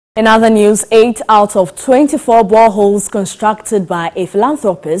In other news, 8 out of 24 boreholes constructed by a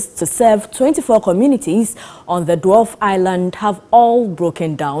philanthropist to serve 24 communities on the Dwarf Island have all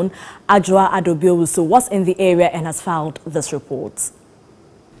broken down. Ajwa Adobiowusu was in the area and has filed this report.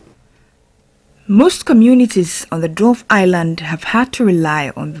 Most communities on the Dwarf Island have had to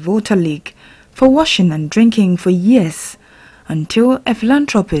rely on the water leak for washing and drinking for years until a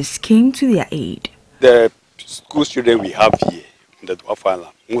philanthropist came to their aid. The school children we have here in the Dwarf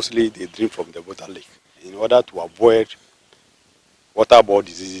Island, mostly they drink from the water leak. In order to avoid waterborne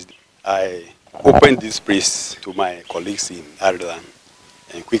diseases, I opened this place to my colleagues in Ireland,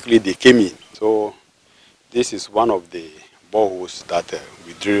 and quickly they came in. So this is one of the boreholes that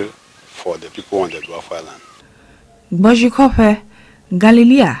we drill for the people on the Dwarf Island. Bojikope,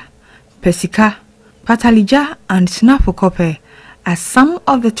 Galilea, Pesika, Patalija and Snapokope are some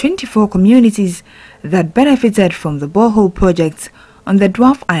of the 24 communities that benefited from the borehole project on the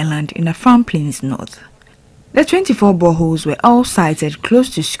Dwarf Island in the Afram Plains North. The 24 boreholes were all sited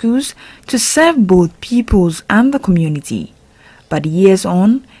close to schools to serve both peoples and the community. But years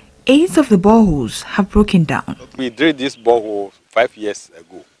on, 8 of the boreholes have broken down. We drilled this borehole 5 years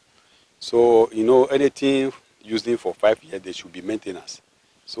ago. So, anything using for 5 years, there should be maintenance.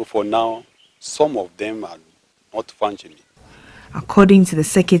 So for now, some of them are not functioning. According to the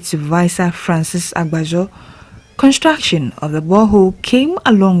circuit supervisor Francis Agbajo, construction of the borehole came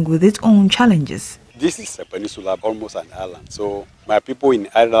along with its own challenges. This is a peninsula, almost an island. So my people in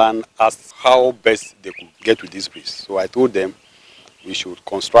Ireland asked how best they could get to this place. So I told them we should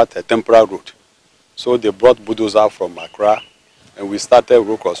construct a temporary road. So they brought bulldozer from Accra, and we started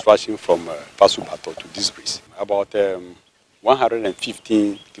road construction from Fasubato to this place, about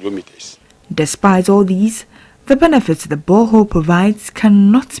 115 kilometers. Despite all these, the benefits the borehole provides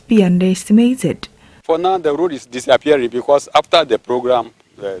cannot be underestimated. For now, the road is disappearing because after the program,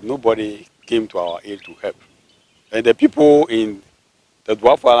 nobody came to our aid to help. And the people in the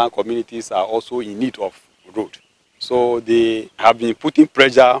Dwarf Island communities are also in need of road. So they have been putting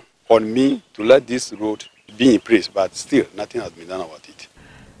pressure on me to let this road be in place, but still nothing has been done about it.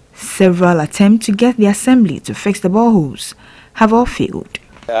 Several attempts to get the assembly to fix the boreholes have all failed.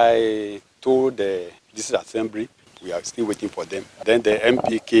 I told this assembly, we are still waiting for them. Then the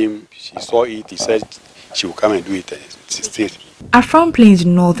MP came, she saw it, he said she will come and do it. She still. Afram Plains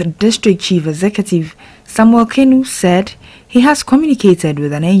North District Chief Executive Samuel Kenu said he has communicated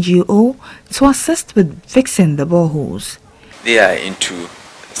with an NGO to assist with fixing the boreholes. They are into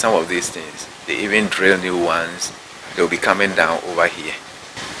some of these things. They even drill new ones. They'll be coming down over here.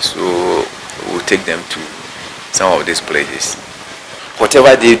 So we'll take them to some of these places.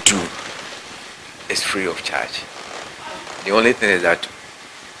 Whatever they do is free of charge. The only thing is that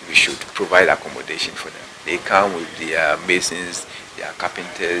we should provide accommodation for them. They come with their masons, their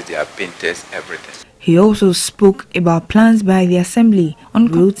carpenters, their painters, everything. He also spoke about plans by the assembly on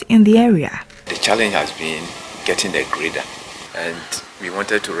roads in the area. The challenge has been getting a grader, and we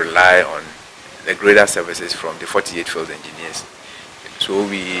wanted to rely on the grader services from the 48 field engineers. So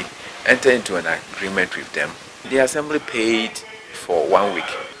we entered into an agreement with them. The assembly paid for 1 week.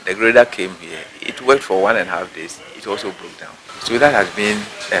 The grader came here. It worked for 1.5 days. It also broke down. So that has been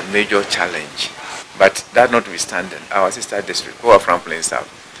a major challenge. But that notwithstanding, our sister district, Dwarf Islands South,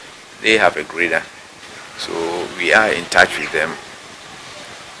 they have a grader. So we are in touch with them,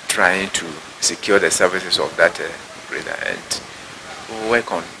 trying to secure the services of that grader and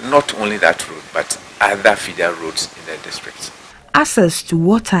work on not only that road, but other feeder roads in the district. Access to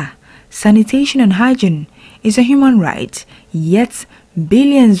water, sanitation and hygiene is a human right, yet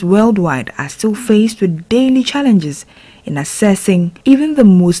billions worldwide are still faced with daily challenges in accessing even the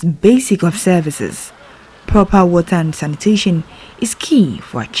most basic of services. Proper water and sanitation is key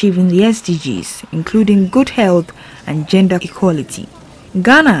for achieving the SDGs, including good health and gender equality.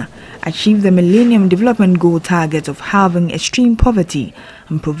 Ghana achieved the Millennium Development Goal target of halving extreme poverty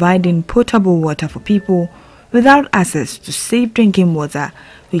and providing potable water for people without access to safe drinking water,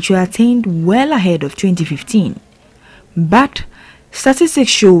 which were attained well ahead of 2015. But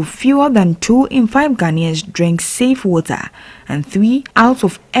statistics show fewer than 2 in 5 Ghanaians drink safe water, and 3 out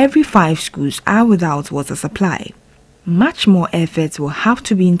of every 5 schools are without water supply. Much more efforts will have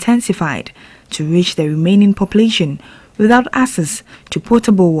to be intensified to reach the remaining population without access to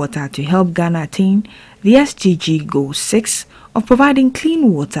potable water to help Ghana attain the SDG Goal 6 of providing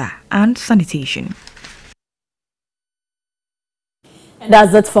clean water and sanitation. And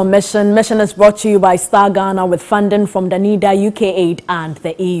that's it for Mission. Mission is brought to you by Star Ghana with funding from Danida UK Aid and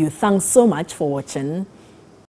the EU. Thanks so much for watching.